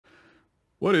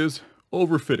What is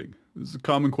overfitting? This is a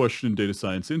common question in data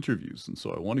science interviews, and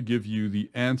so I want to give you the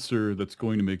answer that's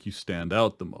going to make you stand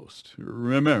out the most.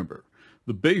 Remember,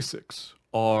 the basics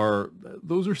are,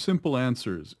 those are simple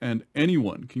answers, and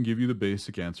anyone can give you the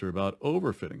basic answer about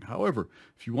overfitting. However,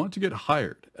 if you want to get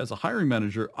hired, as a hiring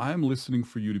manager, I'm listening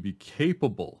for you to be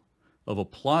capable of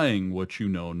applying what you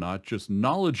know, not just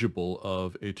knowledgeable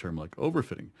of a term like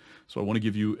overfitting. So I want to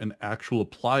give you an actual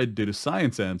applied data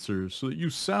science answer so that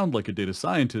you sound like a data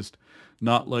scientist,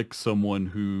 not like someone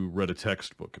who read a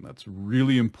textbook. And that's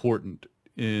really important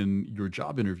in your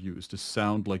job interviews, to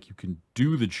sound like you can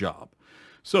do the job.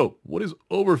 So what is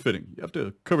overfitting? You have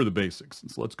to cover the basics. And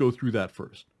so let's go through that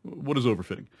first. What is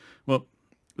overfitting? Well,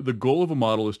 the goal of a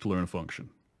model is to learn a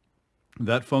function.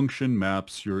 That function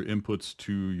maps your inputs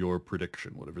to your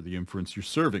prediction, whatever the inference you're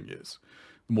serving is.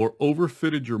 The more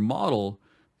overfitted your model,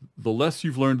 the less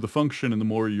you've learned the function and the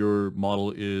more your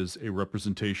model is a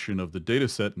representation of the data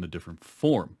set in a different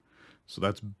form. So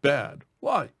that's bad.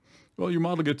 Why? Well, your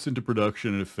model gets into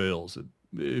production and it fails.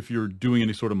 If you're doing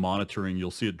any sort of monitoring,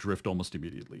 you'll see it drift almost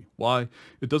immediately. Why?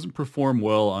 It doesn't perform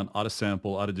well on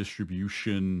out-of-sample,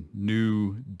 out-of-distribution,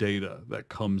 new data that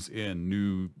comes in,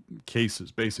 new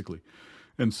cases, basically.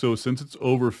 And so since it's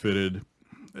overfitted,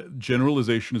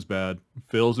 generalization is bad,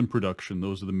 fails in production.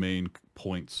 Those are the main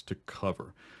points to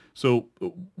cover. So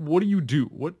what do you do?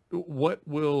 What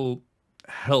will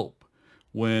help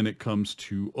when it comes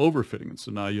to overfitting? And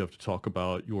so now you have to talk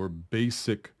about your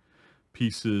basic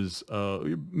pieces,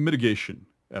 mitigation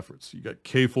efforts. You got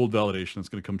k-fold validation. That's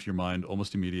going to come to your mind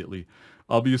almost immediately.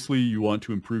 Obviously, you want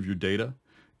to improve your data.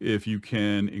 If you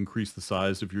can increase the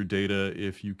size of your data,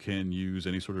 if you can use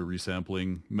any sort of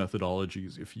resampling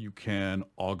methodologies, if you can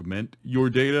augment your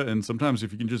data, and sometimes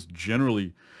if you can just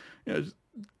generally just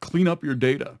clean up your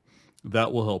data,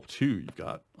 that will help too. You've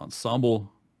got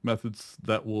ensemble methods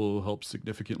that will help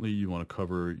significantly. You want to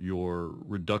cover your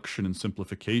reduction and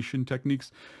simplification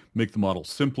techniques, make the model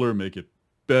simpler, make it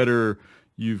better.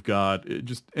 You've got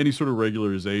just any sort of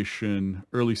regularization,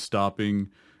 early stopping,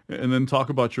 and then talk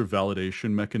about your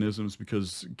validation mechanisms,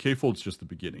 because K-fold's just the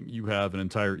beginning. You have an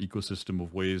entire ecosystem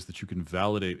of ways that you can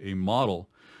validate a model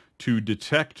to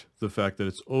detect the fact that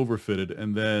it's overfitted,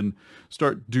 and then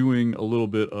start doing a little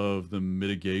bit of the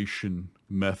mitigation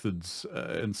methods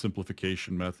and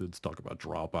simplification methods, talk about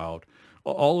dropout.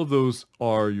 All of those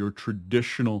are your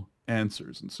traditional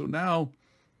answers. And so now,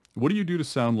 what do you do to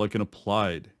sound like an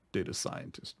applied data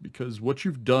scientist? Because what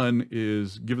you've done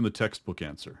is given the textbook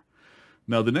answer.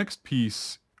 Now, the next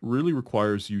piece really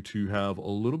requires you to have a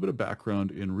little bit of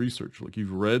background in research. Like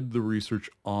you've read the research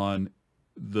on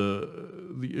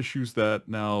the issues that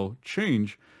now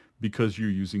change because you're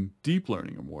using deep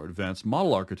learning or more advanced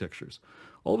model architectures.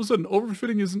 All of a sudden,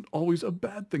 overfitting isn't always a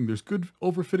bad thing. There's good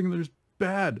overfitting, there's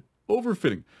bad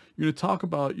overfitting. You're going to talk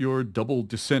about your double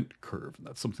descent curve.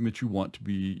 That's something that you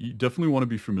definitely want to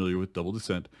be familiar with, double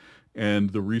descent,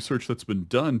 and the research that's been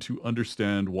done to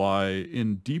understand why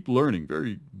in deep learning,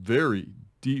 very, very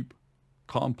deep,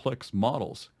 complex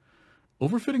models,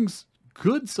 overfitting's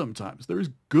good sometimes. There is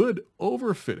good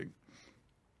overfitting.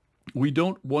 We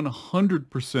don't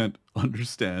 100%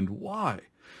 understand why.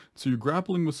 So you're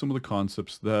grappling with some of the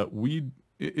concepts that we,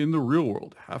 in the real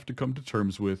world, have to come to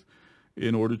terms with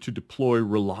in order to deploy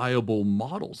reliable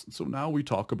models. And so now we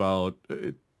talk about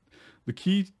the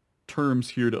key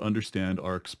terms here to understand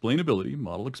are explainability,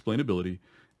 model explainability,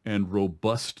 and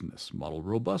robustness, model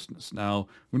robustness. Now,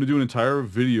 I'm going to do an entire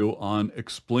video on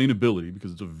explainability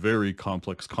because it's a very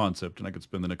complex concept, and I could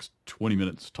spend the next 20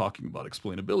 minutes talking about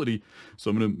explainability,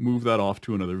 so I'm going to move that off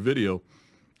to another video.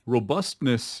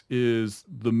 Robustness is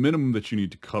the minimum that you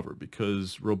need to cover,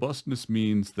 because robustness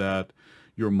means that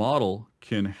your model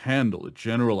can handle, it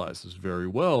generalizes very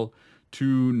well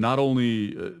to not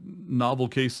only novel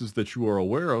cases that you are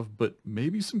aware of, but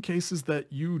maybe some cases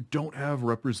that you don't have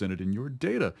represented in your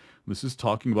data. This is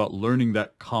talking about learning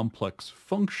that complex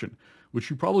function, which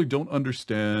you probably don't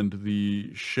understand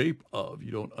the shape of.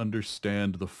 You don't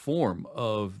understand the form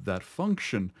of that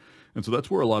function. And so that's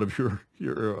where a lot of your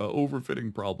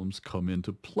overfitting problems come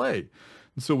into play.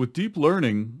 And so with deep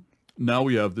learning, now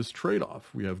we have this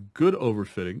trade-off. We have good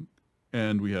overfitting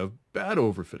and we have bad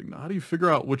overfitting. Now, how do you figure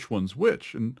out which one's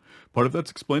which? And part of that's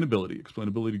explainability.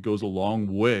 Explainability goes a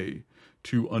long way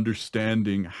to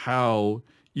understanding how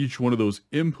each one of those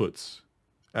inputs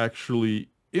actually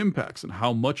impacts and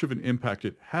how much of an impact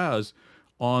it has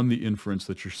on the inference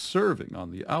that you're serving,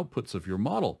 on the outputs of your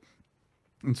model.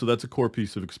 And so that's a core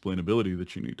piece of explainability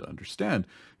that you need to understand,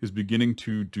 is beginning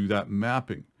to do that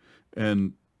mapping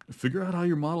and figure out how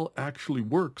your model actually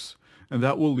works. And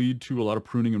that will lead to a lot of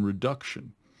pruning and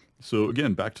reduction. So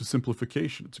again, back to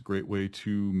simplification. It's a great way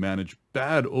to manage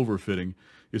bad overfitting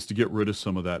is to get rid of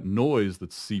some of that noise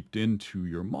that's seeped into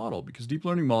your model, because deep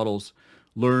learning models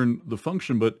learn the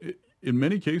function, but in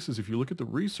many cases, if you look at the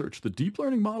research, the deep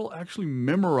learning model actually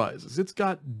memorizes. It's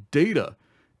got data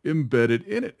embedded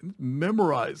in it. It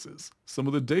memorizes some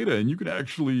of the data, and you can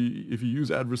actually, if you use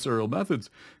adversarial methods,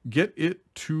 get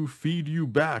it to feed you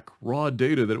back raw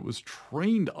data that it was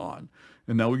trained on.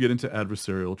 And now we get into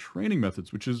adversarial training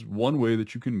methods, which is one way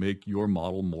that you can make your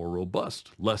model more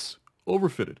robust, less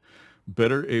overfitted,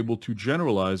 better able to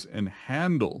generalize and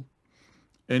handle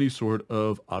any sort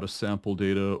of out-of-sample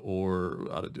data or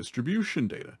out-of-distribution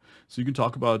data. So you can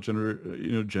talk about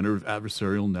generative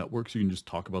adversarial networks. You can just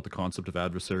talk about the concept of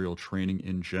adversarial training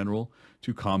in general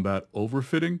to combat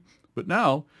overfitting. But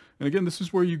now, and again, this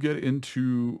is where you get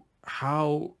into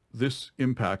how this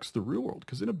impacts the real world.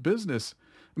 Because in a business,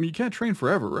 I mean, you can't train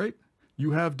forever, right?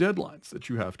 You have deadlines that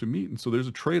you have to meet. And so there's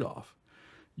a trade-off.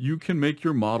 You can make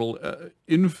your model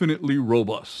infinitely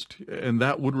robust, and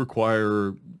that would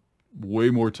require way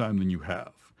more time than you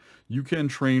have. You can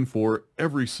train for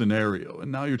every scenario,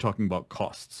 and now you're talking about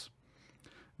costs.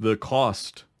 The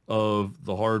cost of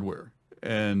the hardware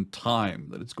and time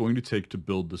that it's going to take to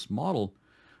build this model,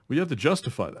 well, you have to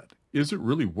justify that. Is it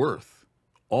really worth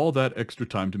all that extra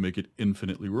time to make it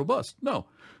infinitely robust? No,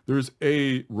 there's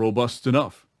a robust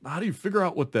enough. How do you figure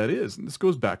out what that is? And this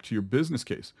goes back to your business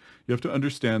case. You have to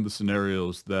understand the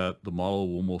scenarios that the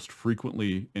model will most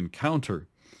frequently encounter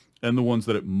and the ones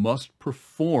that it must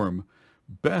perform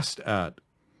best at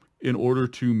in order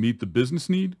to meet the business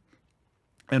need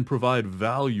and provide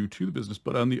value to the business.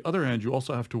 But on the other hand, you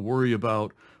also have to worry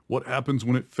about what happens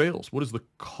when it fails. What is the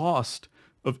cost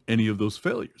of any of those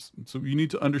failures? And so you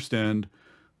need to understand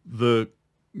the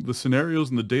scenarios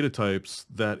and the data types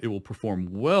that it will perform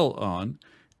well on,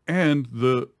 and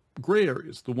the gray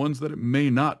areas, the ones that it may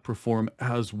not perform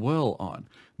as well on. And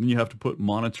then you have to put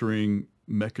monitoring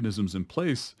mechanisms in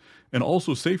place and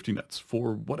also safety nets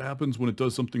for what happens when it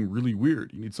does something really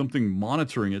weird. You need something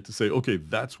monitoring it to say, okay,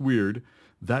 that's weird.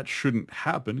 That shouldn't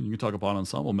happen. And you can talk about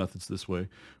ensemble methods this way,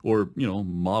 or,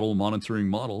 model monitoring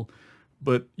model,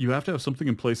 but you have to have something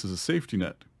in place as a safety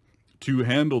net to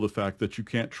handle the fact that you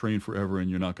can't train forever and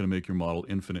you're not going to make your model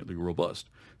infinitely robust.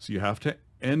 So you have to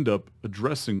end up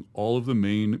addressing all of the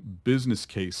main business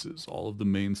cases, all of the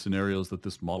main scenarios that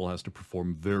this model has to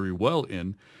perform very well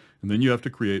in. And then you have to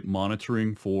create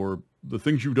monitoring for the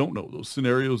things you don't know, those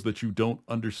scenarios that you don't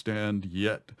understand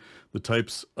yet, the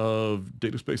types of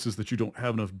data spaces that you don't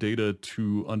have enough data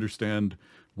to understand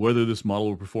whether this model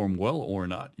will perform well or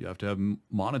not. You have to have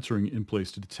monitoring in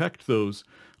place to detect those,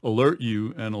 alert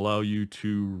you, and allow you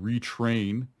to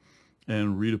retrain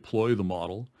and redeploy the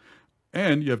model.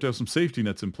 And you have to have some safety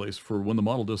nets in place for when the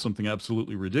model does something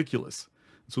absolutely ridiculous.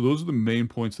 So those are the main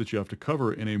points that you have to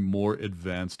cover in a more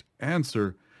advanced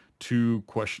answer to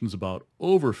questions about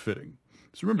overfitting.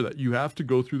 So remember that you have to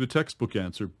go through the textbook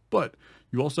answer, but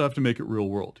you also have to make it real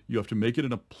world. You have to make it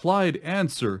an applied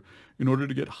answer in order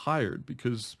to get hired,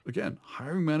 because again,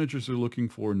 hiring managers are looking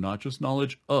for not just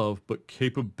knowledge of, but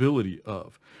capability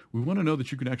of. We want to know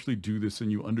that you can actually do this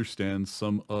and you understand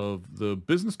some of the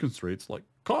business constraints like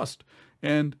cost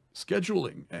and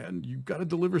scheduling, and you've got to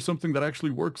deliver something that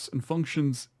actually works and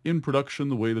functions in production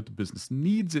the way that the business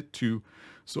needs it to.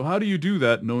 So how do you do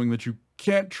that knowing that you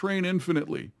can't train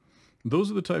infinitely?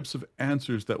 Those are the types of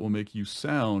answers that will make you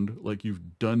sound like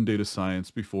you've done data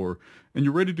science before and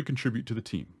you're ready to contribute to the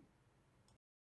team.